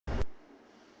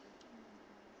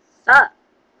Sup?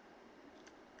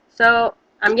 So,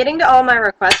 I'm getting to all my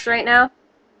requests right now.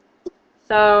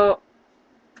 So,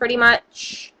 pretty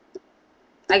much,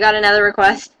 I got another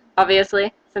request,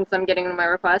 obviously, since I'm getting to my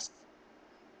requests.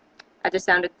 I just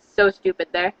sounded so stupid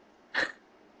there.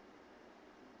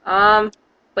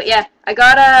 But yeah, I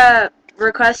got a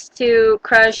request to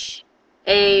crush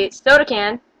a soda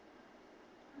can.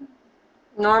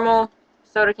 Normal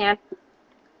soda can.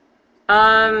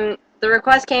 The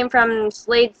request came from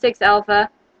Slade 6 Alpha,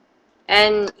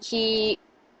 and he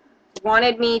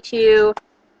wanted me to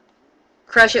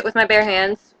crush it with my bare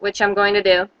hands, which I'm going to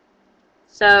do.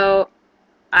 So,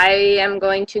 I am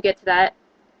going to get to that.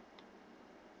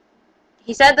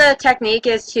 He said the technique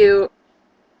is to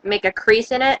make a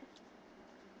crease in it,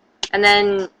 and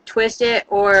then twist it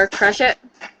or crush it,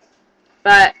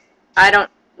 but I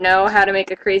don't know how to make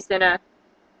a crease in a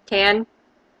can,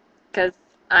 because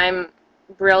I'm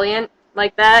brilliant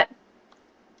like that.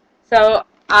 So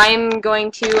I'm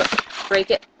going to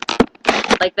break it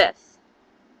like this.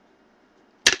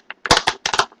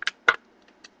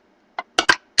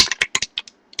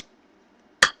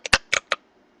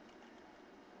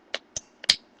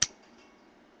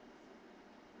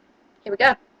 Here we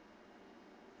go.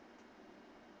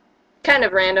 Kind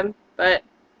of random, but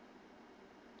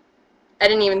I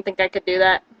didn't even think I could do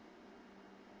that.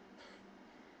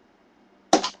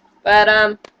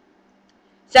 But,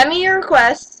 send me your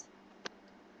requests,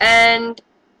 and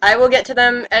I will get to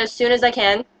them as soon as I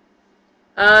can.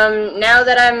 Now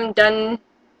that I'm done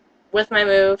with my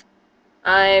move,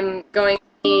 I'm going to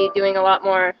be doing a lot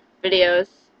more videos.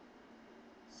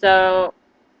 So,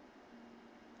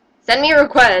 send me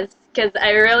requests, because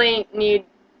I really need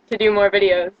to do more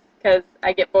videos, because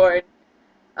I get bored.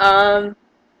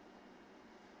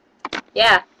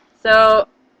 Yeah, so,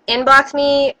 inbox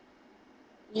me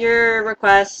your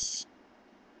requests,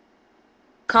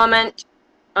 comment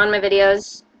on my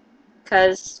videos,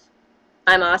 because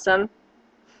I'm awesome.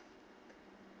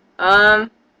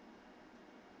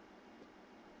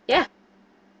 Yeah,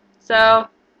 so,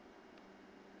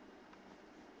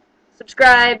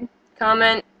 subscribe,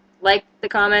 comment, like the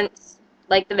comments,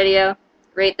 like the video,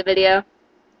 rate the video,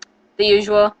 the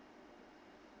usual.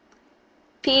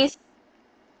 Peace.